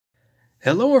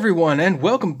Hello everyone, and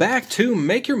welcome back to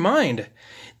Make Your Mind.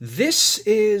 This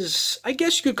is, I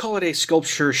guess you could call it a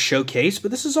sculpture showcase,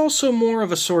 but this is also more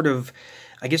of a sort of,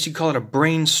 I guess you'd call it a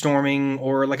brainstorming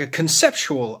or like a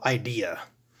conceptual idea.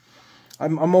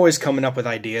 I'm always coming up with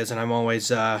ideas, and I'm always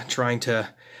trying to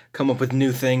come up with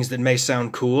new things that may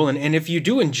sound cool, and if you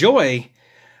do enjoy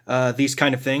these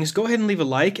kind of things, go ahead and leave a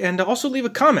like, and also leave a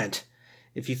comment.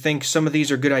 If you think some of these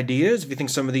are good ideas, if you think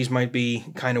some of these might be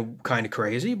kind of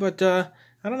crazy, but I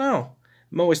don't know.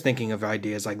 I'm always thinking of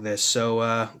ideas like this,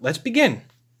 so let's begin.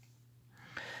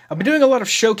 I've been doing a lot of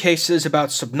showcases about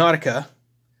Subnautica.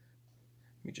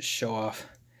 Let me just show off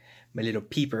my little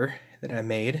peeper that I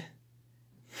made.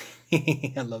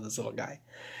 I love this little guy.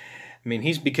 I mean,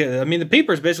 the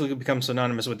peeper's basically become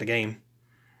synonymous with the game.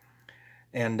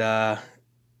 And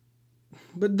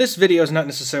but this video is not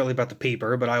necessarily about the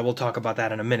peeper, but I will talk about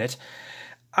that in a minute.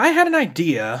 I had an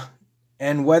idea,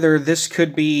 and whether this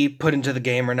could be put into the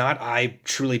game or not, I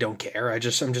truly don't care. I'm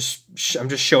just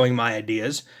showing my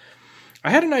ideas.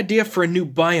 I had an idea for a new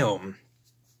biome,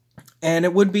 and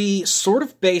it would be sort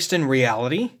of based in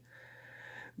reality,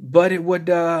 but it would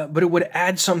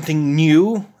add something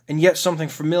new and yet something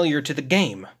familiar to the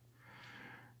game.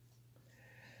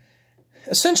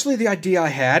 Essentially, the idea I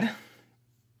had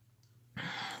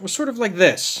was sort of like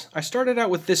this. I started out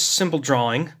with this simple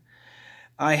drawing.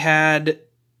 I had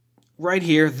right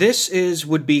here,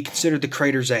 would be considered the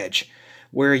crater's edge,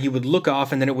 where you would look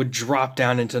off and then it would drop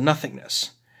down into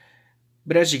nothingness.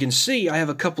 But as you can see, I have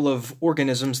a couple of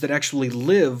organisms that actually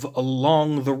live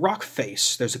along the rock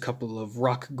face. There's a couple of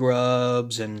rock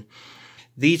grubs and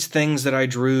these things that I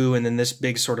drew, and then this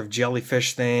big sort of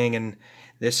jellyfish thing, and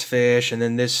this fish, and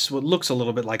then this what looks a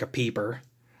little bit like a peeper.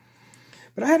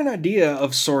 But I had an idea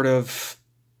of sort of,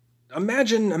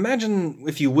 imagine,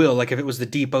 if you will, like if it was the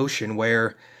deep ocean,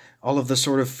 where all of the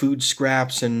sort of food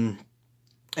scraps and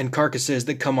carcasses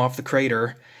that come off the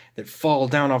crater, that fall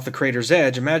down off the crater's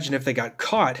edge, imagine if they got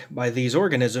caught by these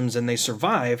organisms and they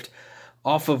survived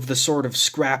off of the sort of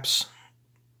scraps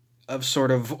of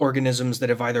sort of organisms that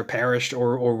have either perished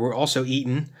or were also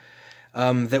eaten,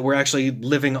 that were actually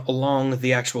living along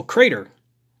the actual crater.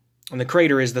 And the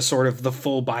crater is the sort of the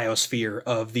full biosphere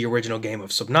of the original game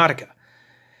of Subnautica.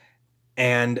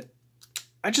 And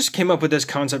I just came up with this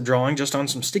concept drawing just on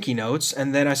some sticky notes,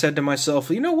 and then I said to myself,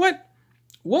 you know what?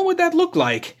 What would that look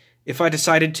like if I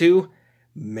decided to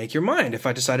make your mind, if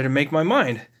I decided to make my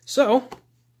mind? So,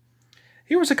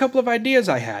 here was a couple of ideas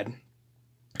I had.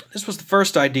 This was the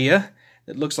first idea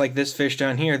that looks like this fish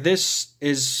down here. This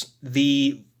is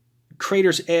the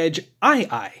crater's edge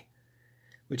eye.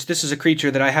 Which this is a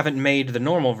creature that I haven't made the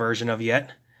normal version of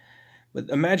yet. But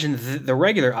imagine the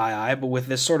regular eye, but with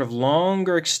this sort of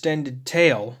longer extended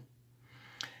tail.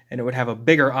 And it would have a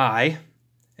bigger eye.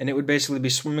 And it would basically be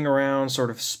swimming around, sort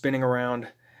of spinning around.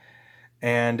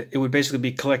 And it would basically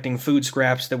be collecting food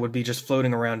scraps that would be just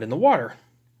floating around in the water.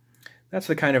 That's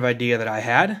the kind of idea that I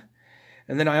had.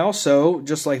 And then I also,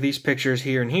 just like these pictures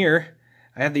here and here,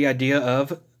 I had the idea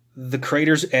of the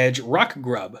crater's edge rock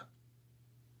grub.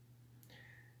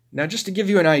 Now, just to give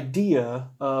you an idea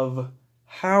of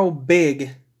how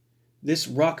big this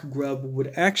rock grub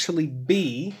would actually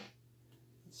be,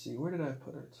 let's see, where did I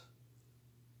put it?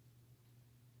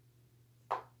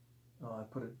 Oh, I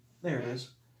put it, there it is.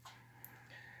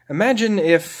 Imagine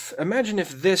if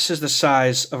this is the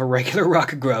size of a regular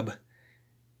rock grub,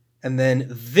 and then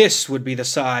this would be the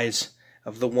size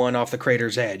of the one off the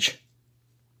crater's edge.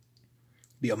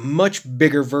 Be a much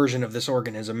bigger version of this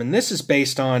organism, and this is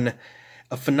based on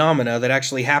a phenomena that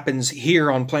actually happens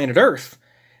here on planet Earth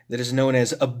that is known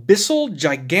as abyssal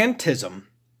gigantism,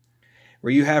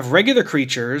 where you have regular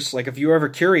creatures, like if you're ever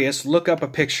curious, look up a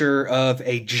picture of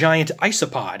a giant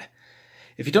isopod.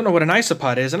 If you don't know what an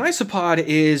isopod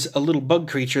is a little bug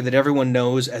creature that everyone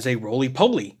knows as a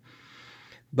roly-poly.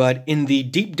 But in the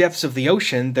deep depths of the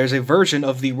ocean, there's a version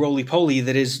of the roly-poly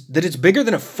that is bigger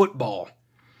than a football.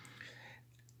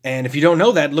 And if you don't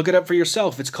know that, look it up for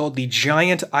yourself. It's called the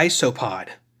giant isopod.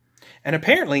 And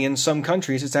apparently in some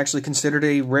countries it's actually considered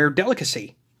a rare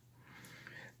delicacy.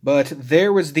 But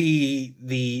there was the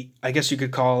I guess you could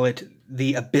call it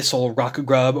the abyssal rock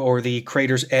grub or the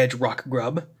crater's edge rock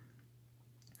grub.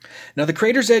 Now the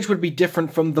crater's edge would be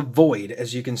different from the void,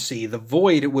 as you can see. The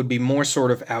void would be more sort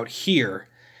of out here.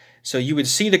 So you would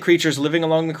see the creatures living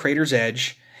along the crater's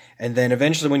edge, and then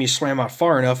eventually when you swam out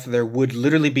far enough, there would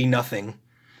literally be nothing.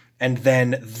 And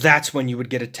then that's when you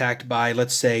would get attacked by,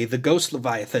 let's say, the ghost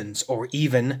Leviathans, or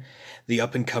even the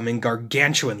up-and-coming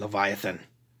Gargantuan Leviathan.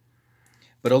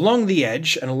 But along the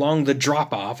edge, and along the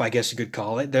drop-off, I guess you could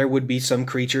call it, there would be some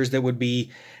creatures that would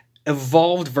be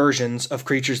evolved versions of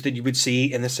creatures that you would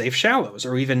see in the safe shallows,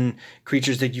 or even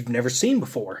creatures that you've never seen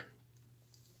before.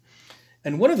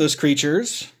 And one of those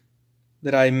creatures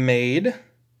that I made,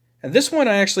 and this one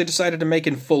I actually decided to make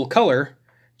in full color,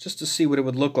 just to see what it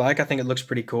would look like. I think it looks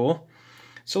pretty cool.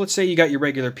 So let's say you got your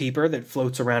regular peeper that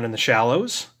floats around in the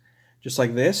shallows, just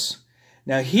like this.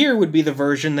 Now here would be the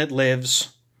version that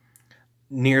lives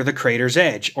near the crater's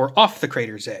edge, or off the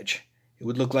crater's edge. It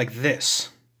would look like this.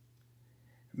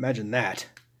 Imagine that.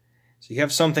 So you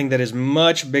have something that is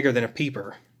much bigger than a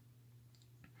peeper.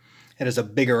 It has a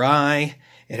bigger eye.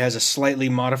 It has a slightly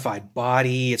modified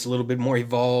body. It's a little bit more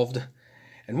evolved.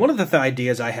 And one of the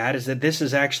ideas I had is that this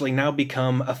has actually now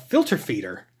become a filter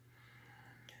feeder.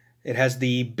 It has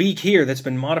the beak here that's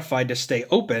been modified to stay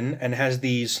open and has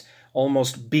these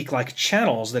almost beak-like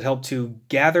channels that help to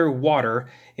gather water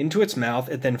into its mouth.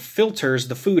 It then filters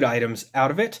the food items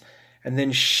out of it and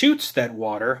then shoots that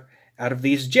water out of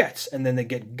these jets. And then they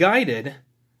get guided.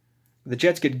 The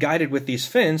jets get guided with these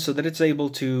fins so that it's able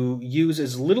to use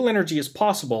as little energy as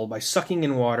possible by sucking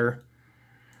in water.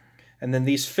 And then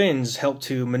these fins help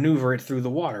to maneuver it through the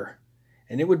water.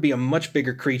 And it would be a much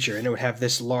bigger creature, and it would have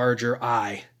this larger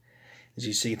eye. As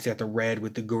you see, it's got the red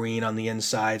with the green on the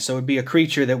inside. So it would be a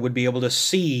creature that would be able to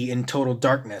see in total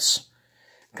darkness.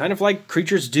 Kind of like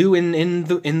creatures do in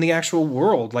the actual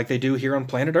world, like they do here on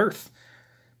planet Earth.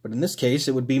 But in this case,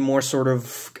 it would be more sort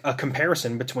of a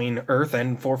comparison between Earth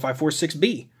and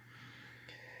 4546b.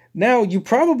 Now, you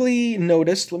probably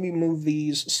noticed, let me move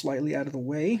these slightly out of the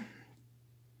way.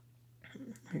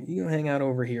 You go hang out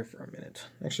over here for a minute.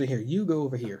 Actually, here, you go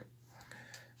over here.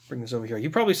 Bring this over here. You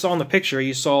probably saw in the picture,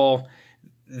 you saw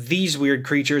these weird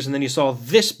creatures, and then you saw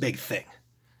this big thing.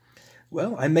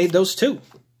 Well, I made those too.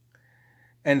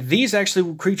 And these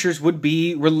actually creatures would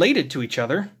be related to each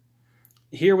other.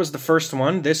 Here was the first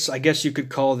one. This, I guess you could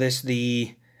call this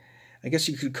the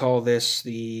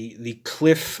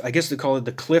cliff, I guess they call it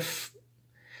the cliff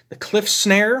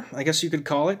snare, I guess you could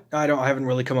call it. I haven't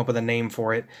really come up with a name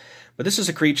for it. But this is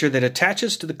a creature that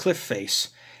attaches to the cliff face,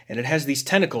 and it has these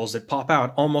tentacles that pop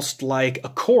out almost like a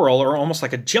coral or almost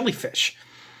like a jellyfish.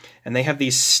 And they have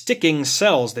these sticking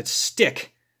cells that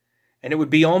stick. And it would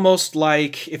be almost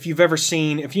like, if you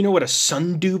know what a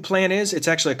sundew plant is, it's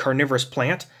actually a carnivorous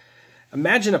plant.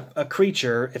 Imagine a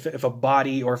creature, if a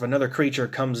body or if another creature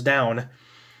comes down,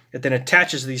 it then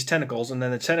attaches these tentacles, and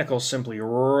then the tentacles simply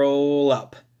roll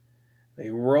up. They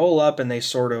roll up and they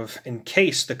sort of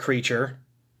encase the creature,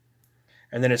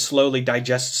 and then it slowly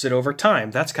digests it over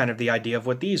time. That's kind of the idea of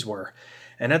what these were.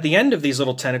 And at the end of these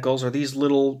little tentacles, or these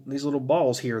little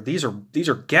balls here, these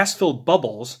are gas-filled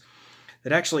bubbles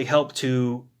that actually help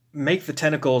to make the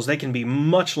tentacles. They can be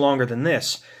much longer than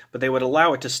this, but they would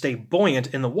allow it to stay buoyant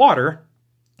in the water,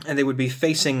 and they would be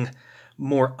facing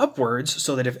more upwards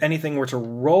so that if anything were to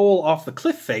roll off the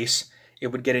cliff face, it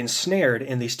would get ensnared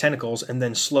in these tentacles and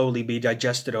then slowly be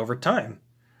digested over time.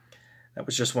 That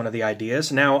was just one of the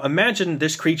ideas. Now, imagine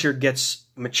this creature gets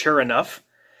mature enough.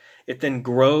 It then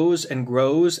grows and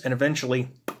grows and eventually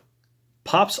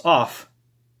pops off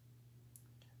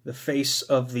the face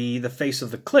of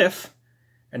the cliff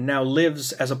and now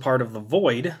lives as a part of the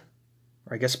void,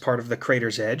 or I guess part of the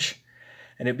crater's edge,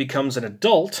 and it becomes an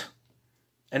adult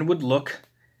and would look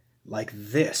like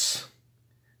this.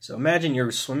 So imagine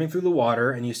you're swimming through the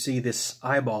water and you see this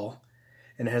eyeball,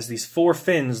 and it has these 4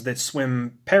 fins that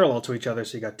swim parallel to each other.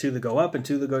 So you got 2 that go up and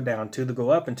 2 that go down, 2 that go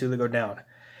up and 2 that go down.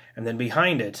 And then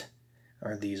behind it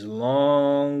are these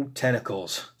long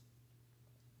tentacles.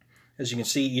 As you can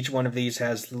see, each one of these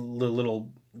has the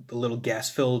little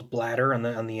gas-filled bladder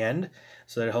on the end,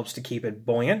 so that it helps to keep it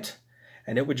buoyant.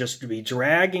 And it would just be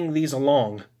dragging these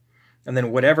along. And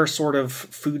then whatever sort of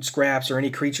food scraps or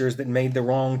any creatures that made the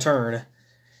wrong turn,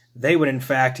 they would in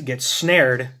fact get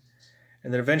snared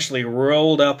and then eventually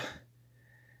rolled up,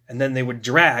 and then they would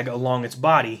drag along its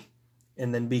body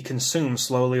and then be consumed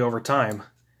slowly over time.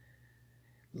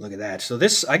 Look at that. So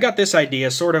I got this idea,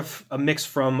 sort of a mix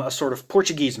from a sort of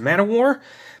Portuguese man-o-war,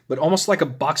 but almost like a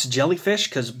box jellyfish,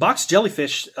 because box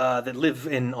jellyfish that live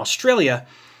in Australia,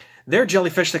 they're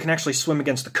jellyfish that can actually swim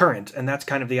against the current, and that's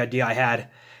kind of the idea I had.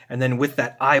 And then with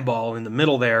that eyeball in the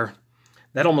middle there,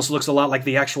 that almost looks a lot like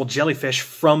the actual jellyfish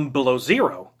from Below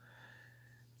Zero.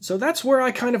 So that's where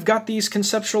I kind of got these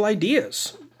conceptual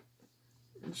ideas.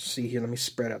 Let's see here, let me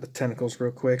spread out the tentacles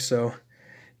real quick. So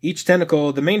each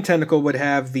tentacle, the main tentacle would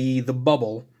have the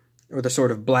bubble, or the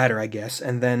sort of bladder, I guess,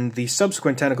 and then the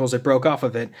subsequent tentacles that broke off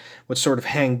of it would sort of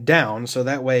hang down, so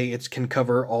that way it can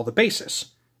cover all the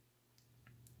bases.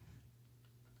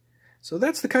 So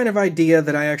that's the kind of idea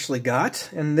that I actually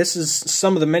got, and this is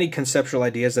some of the many conceptual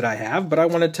ideas that I have, but I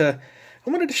wanted to I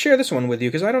wanted to share this one with you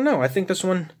because I don't know. I think this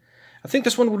one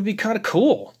would be kind of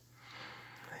cool.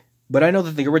 But I know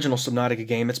that the original Subnautica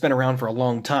game, it's been around for a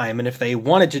long time, and if they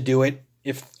wanted to do it,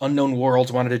 if Unknown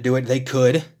Worlds wanted to do it, they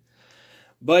could.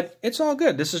 But it's all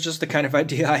good. This is just the kind of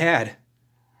idea I had.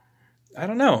 I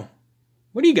don't know.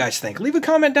 What do you guys think? Leave a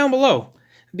comment down below.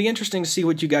 It'd be interesting to see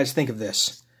what you guys think of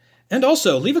this. And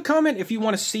also, leave a comment if you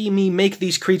want to see me make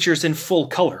these creatures in full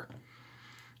color.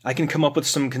 I can come up with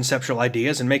some conceptual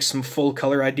ideas and make some full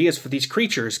color ideas for these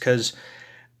creatures, because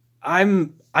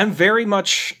I'm very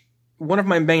much... One of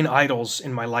my main idols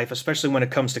in my life, especially when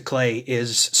it comes to clay,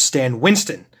 is Stan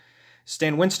Winston.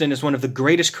 Stan Winston is one of the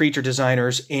greatest creature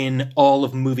designers in all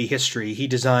of movie history. He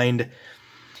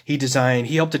helped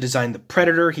to design the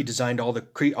Predator. He designed all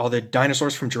the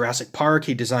dinosaurs from Jurassic Park.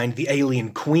 He designed the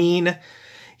Alien Queen.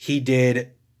 He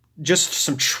did just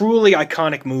some truly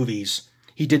iconic movies.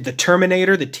 He did the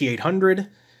Terminator, the T-800.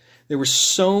 There were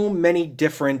so many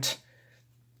different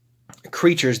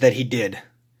creatures that he did.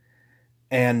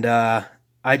 And I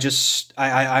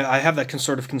have that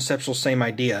sort of conceptual same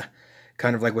idea,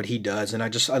 kind of like what he does. And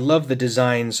I love the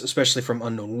designs, especially from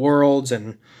Unknown Worlds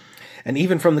and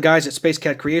even from the guys at Space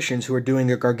Cat Creations who are doing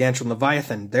their Gargantuan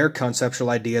Leviathan. Their conceptual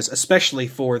ideas, especially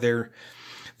for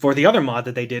the other mod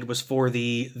that they did, was for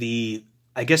the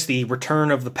I guess the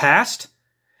Return of the Past.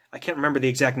 I can't remember the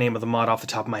exact name of the mod off the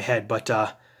top of my head, but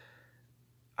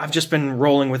I've just been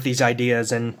rolling with these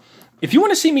ideas. And if you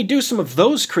want to see me do some of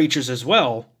those creatures as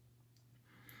well,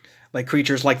 like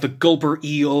creatures like the Gulper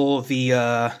Eel,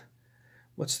 the,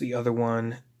 what's the other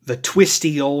one? The Twist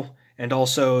Eel, and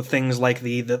also things like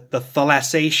the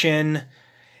Thalassation,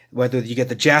 whether you get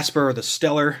the Jasper or the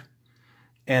Stellar,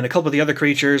 and a couple of the other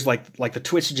creatures like the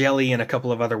Twist Jelly and a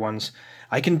couple of other ones.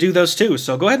 I can do those too,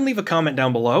 so go ahead and leave a comment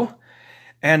down below.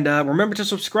 And remember to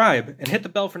subscribe and hit the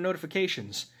bell for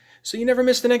notifications so you never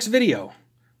miss the next video.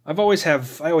 I always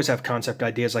have concept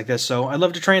ideas like this, so I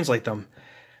love to translate them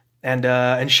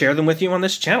and share them with you on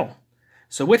this channel.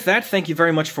 So with that, thank you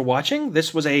very much for watching.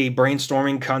 This was a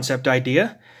brainstorming concept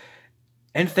idea,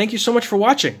 and thank you so much for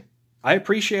watching. I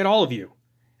appreciate all of you,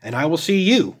 and I will see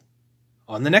you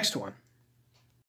on the next one.